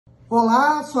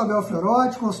Olá, sou Abel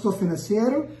Fiorotti, consultor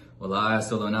financeiro. Olá, eu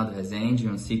sou Leonardo Rezende,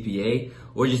 um CPA.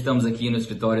 Hoje estamos aqui no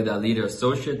escritório da Leader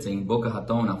Associates em Boca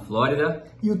Raton, na Flórida.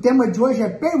 E o tema de hoje é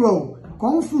Payroll,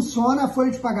 como funciona a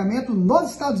folha de pagamento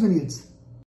nos Estados Unidos.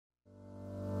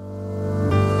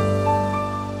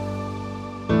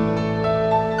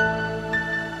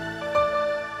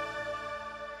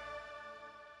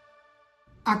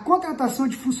 A contratação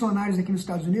de funcionários aqui nos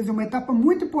Estados Unidos é uma etapa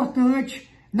muito importante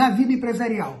na vida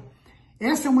empresarial.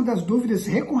 Essa é uma das dúvidas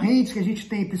recorrentes que a gente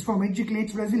tem, principalmente de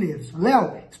clientes brasileiros.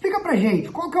 Léo, explica pra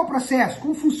gente, qual que é o processo,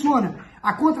 como funciona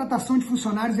a contratação de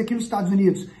funcionários aqui nos Estados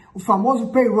Unidos, o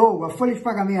famoso payroll, a folha de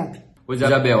pagamento. Pois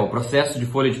é, Abel, o processo de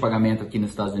folha de pagamento aqui nos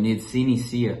Estados Unidos se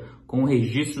inicia com o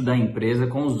registro da empresa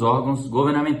com os órgãos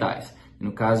governamentais.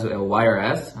 No caso é o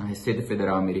IRS, a Receita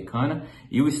Federal Americana,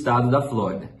 e o Estado da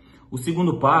Flórida. O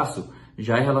segundo passo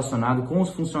já é relacionado com os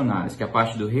funcionários, que é a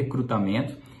parte do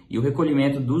recrutamento e o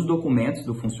recolhimento dos documentos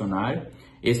do funcionário.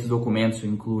 Esses documentos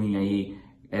incluem aí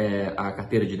a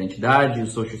carteira de identidade, o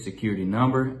Social Security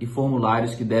Number e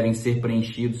formulários que devem ser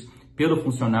preenchidos pelo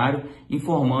funcionário,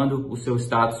 informando o seu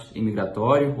status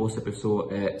imigratório, ou se a pessoa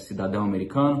é cidadão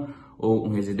americano ou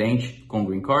um residente com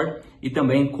green card, e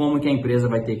também como que a empresa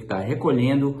vai ter que estar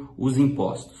recolhendo os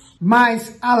impostos.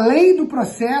 Mas, além do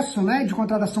processo de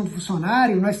contratação do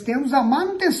funcionário, nós temos a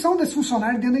manutenção desse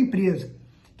funcionário dentro da empresa.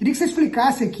 Queria que você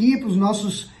explicasse aqui para os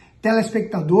nossos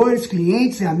telespectadores,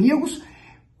 clientes e amigos,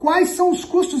 quais são os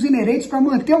custos inerentes para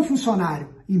manter um funcionário,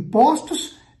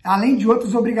 impostos, além de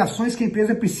outras obrigações que a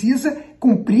empresa precisa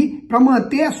cumprir para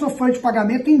manter a sua folha de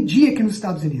pagamento em dia aqui nos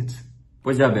Estados Unidos.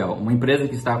 Pois é, Abel, uma empresa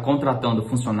que está contratando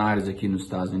funcionários aqui nos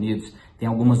Estados Unidos tem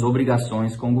algumas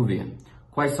obrigações com o governo.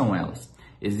 Quais são elas?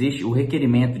 Existe o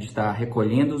requerimento de estar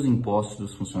recolhendo os impostos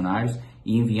dos funcionários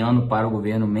e enviando para o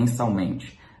governo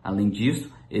mensalmente. Além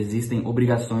disso, existem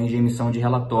obrigações de emissão de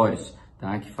relatórios,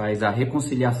 tá? Que faz a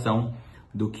reconciliação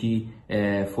do que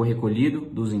foi recolhido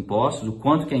dos impostos, o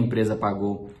quanto que a empresa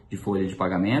pagou de folha de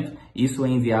pagamento. Isso é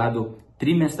enviado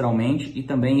trimestralmente e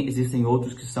também existem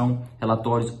outros que são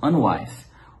relatórios anuais.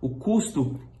 O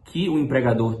custo que o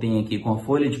empregador tem aqui com a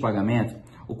folha de pagamento,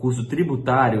 o custo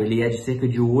tributário, ele é de cerca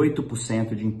de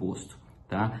 8% de imposto.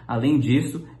 Tá? Além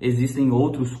disso, existem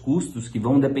outros custos que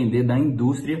vão depender da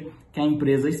indústria que a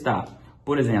empresa está.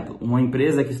 Por exemplo, uma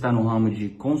empresa que está no ramo de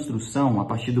construção, a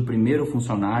partir do primeiro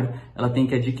funcionário, ela tem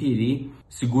que adquirir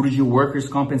seguro de Workers'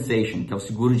 Compensation, que é o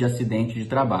seguro de acidente de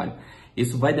trabalho.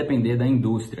 Isso vai depender da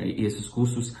indústria e esses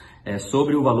custos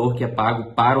sobre o valor que é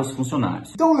pago para os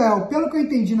funcionários. Então, Léo, pelo que eu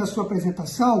entendi na sua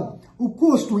apresentação, o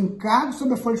custo, o encargo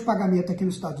sobre a folha de pagamento aqui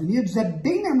nos Estados Unidos é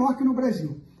bem menor que no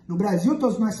Brasil. No Brasil,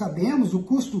 todos nós sabemos, o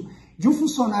custo de um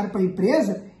funcionário para a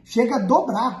empresa chega a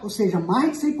dobrar, ou seja,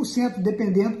 mais de 100%,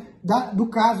 dependendo do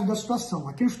caso, da situação.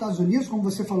 Aqui nos Estados Unidos, como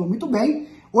você falou muito bem,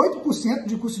 8%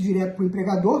 de custo direto para o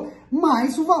empregador,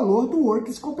 mais o valor do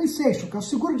Workers' Compensation, que é o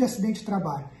seguro de acidente de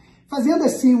trabalho. Fazendo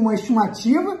assim uma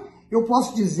estimativa, eu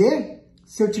posso dizer,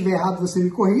 se eu estiver errado você me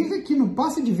corrija, que não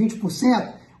passa de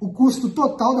 20% o custo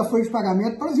total da folha de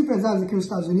pagamento para os empresários aqui nos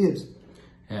Estados Unidos.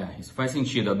 Isso faz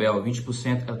sentido, Abel.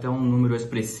 20% é até um número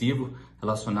expressivo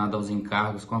relacionado aos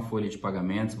encargos com a folha de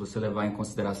pagamento. Se você levar em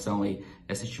consideração aí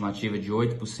essa estimativa de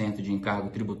 8% de encargo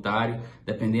tributário,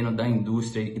 dependendo da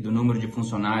indústria e do número de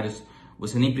funcionários,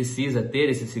 você nem precisa ter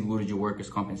esse seguro de Workers'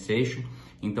 Compensation.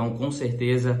 Então, com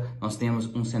certeza, nós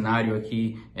temos um cenário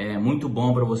aqui muito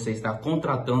bom para você estar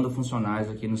contratando funcionários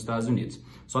aqui nos Estados Unidos.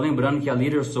 Só lembrando que a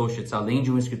Leader Associates, além de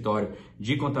um escritório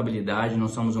de contabilidade,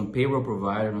 nós somos um payroll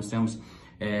provider, nós temos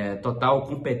total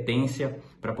competência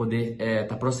para poder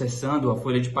estar processando a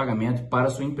folha de pagamento para a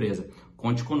sua empresa.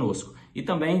 Conte conosco. E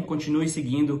também continue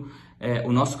seguindo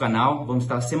o nosso canal. Vamos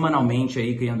estar semanalmente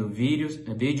aí criando vídeos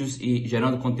e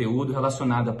gerando conteúdo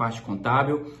relacionado à parte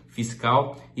contábil,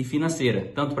 fiscal e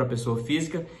financeira, tanto para pessoa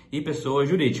física e pessoa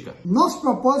jurídica. Nosso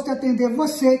propósito é atender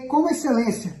você com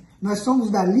excelência. Nós somos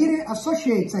da Leader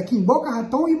Associates, aqui em Boca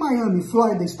Raton e Miami,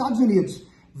 Flórida, Estados Unidos.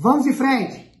 Vamos em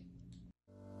frente!